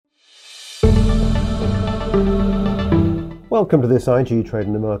Welcome to this IG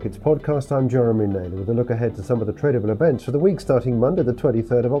Trading the Markets podcast. I'm Jeremy Naylor with a look ahead to some of the tradable events for the week starting Monday the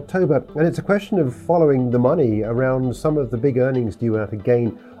 23rd of October. And it's a question of following the money around some of the big earnings due out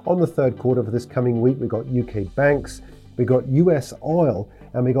again on the third quarter for this coming week. We've got UK banks, we've got US oil,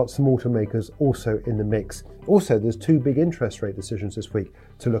 and we've got some automakers also in the mix. Also, there's two big interest rate decisions this week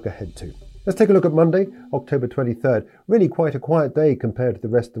to look ahead to. Let's take a look at Monday, October 23rd. Really quite a quiet day compared to the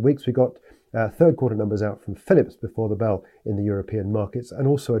rest of the weeks. We got third quarter numbers out from Philips before the bell in the European markets, and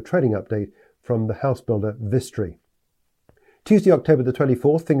also a trading update from the house builder Vistry. Tuesday, October the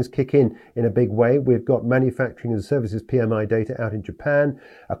 24th, things kick in a big way. We've got manufacturing and services PMI data out in Japan,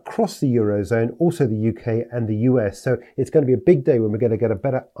 across the Eurozone, also the UK and the US. So it's going to be a big day when we're going to get a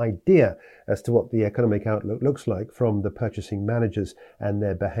better idea as to what the economic outlook looks like from the purchasing managers and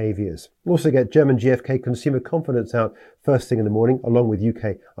their behaviours. We also get German GfK consumer confidence out first thing in the morning, along with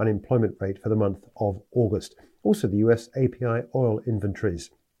UK unemployment rate for the month of August. Also the US API oil inventories.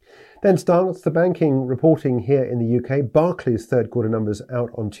 Then starts the banking reporting here in the UK. Barclays third quarter numbers out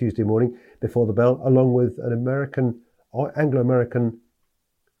on Tuesday morning before the bell, along with an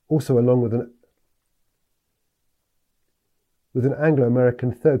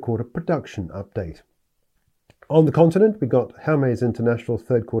Anglo-American third quarter production update. On the continent, we got Hermes International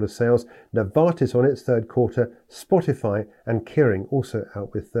third quarter sales, Novartis on its third quarter, Spotify and Kering also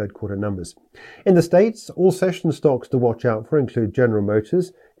out with third quarter numbers. In the States, all session stocks to watch out for include General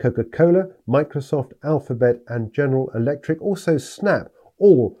Motors, Coca-Cola, Microsoft, Alphabet and General Electric, also Snap,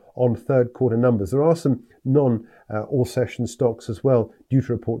 all on third quarter numbers. There are some non-all session stocks as well due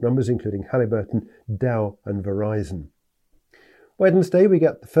to report numbers, including Halliburton, Dow and Verizon. Wednesday, we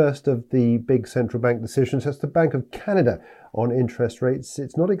get the first of the big central bank decisions. That's the Bank of Canada on interest rates.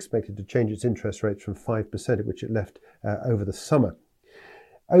 It's not expected to change its interest rates from 5%, at which it left over the summer.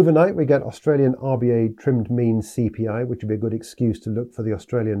 Overnight, we get Australian RBA trimmed mean CPI, which would be a good excuse to look for the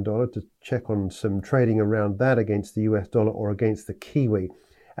Australian dollar to check on some trading around that against the US dollar or against the Kiwi.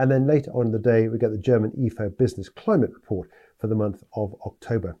 And then later on in the day, we get the German IFO business climate report for the month of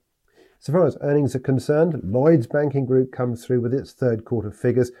October. So far as earnings are concerned, Lloyds Banking Group comes through with its third quarter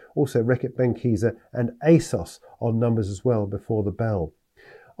figures. Also Reckitt Benckiser and ASOS on numbers as well before the bell.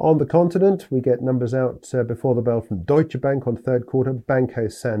 On the continent, we get numbers out before the bell from Deutsche Bank on third quarter, Banco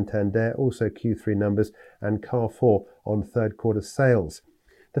Santander, also Q3 numbers, and Carrefour on third quarter sales.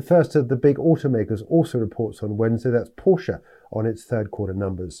 The first of the big automakers also reports on Wednesday. That's Porsche on its third quarter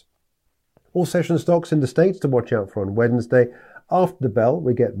numbers. All session stocks in the States to watch out for on Wednesday. After the bell,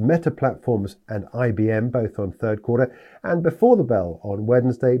 we get Meta Platforms and IBM, both on third quarter. And before the bell on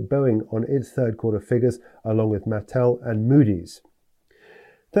Wednesday, Boeing on its third quarter figures, along with Mattel and Moody's.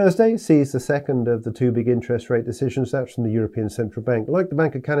 Thursday sees the second of the two big interest rate decisions. That's from the European Central Bank. Like the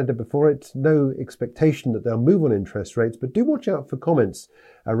Bank of Canada before, it's no expectation that they'll move on interest rates, but do watch out for comments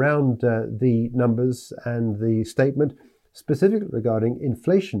around the numbers and the statement, specifically regarding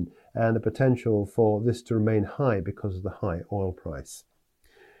inflation and the potential for this to remain high because of the high oil price.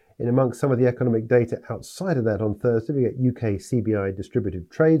 In amongst some of the economic data outside of that on Thursday, we get UK CBI distributed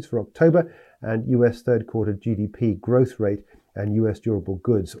trades for October and US third quarter GDP growth rate and US durable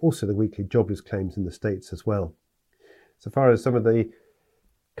goods, also the weekly jobless claims in the States as well. So far as some of the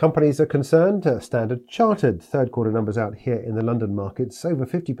companies are concerned, Standard Chartered third quarter numbers out here in the London markets. Over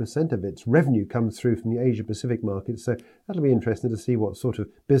 50% of its revenue comes through from the Asia Pacific markets, so that'll be interesting to see what sort of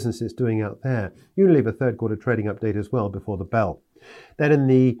business it's doing out there. Unilever third quarter trading update as well before the bell. Then in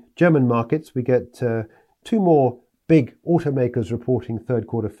the German markets, we get two more big automakers reporting third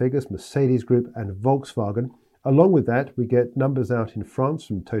quarter figures, Mercedes Group and Volkswagen. Along with that, we get numbers out in France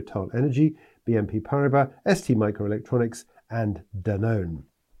from Total Energy, BNP Paribas, ST Microelectronics and Danone.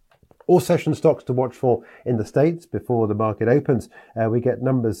 All session stocks to watch for in the States before the market opens. We get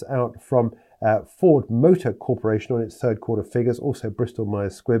numbers out from Ford Motor Corporation on its third quarter figures, also Bristol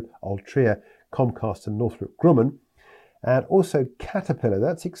Myers Squibb, Altria, Comcast and Northrop Grumman. And also Caterpillar,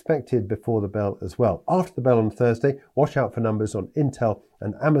 that's expected before the bell as well. After the bell on Thursday, watch out for numbers on Intel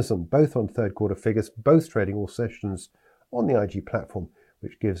and Amazon, both on third quarter figures, both trading all sessions on the IG platform,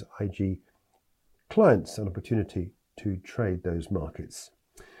 which gives IG clients an opportunity to trade those markets.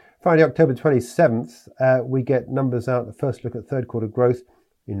 Friday, October 27th, we get numbers out, the first look at third quarter growth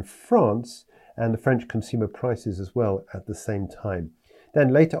in France and the French consumer prices as well at the same time.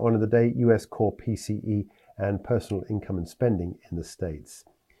 Then later on in the day, US core PCE and personal income and spending in the States.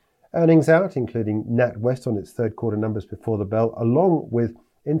 Earnings out, including NatWest on its third quarter numbers before the bell, along with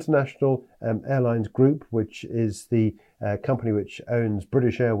International Airlines Group, which is the company which owns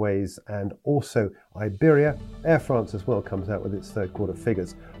British Airways and also Iberia. Air France as well comes out with its third quarter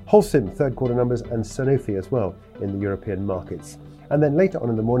figures. Holcim third quarter numbers, and Sanofi as well in the European markets. And then later on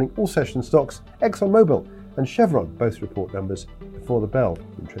in the morning, all session stocks, ExxonMobil and Chevron both report numbers before the bell.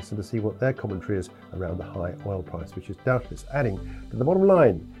 Interested to see what their commentary is around the high oil price, which is doubtless adding to the bottom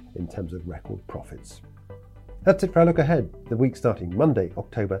line in terms of record profits. That's it for our look ahead, the week starting Monday,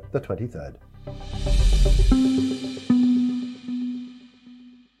 October the 23rd.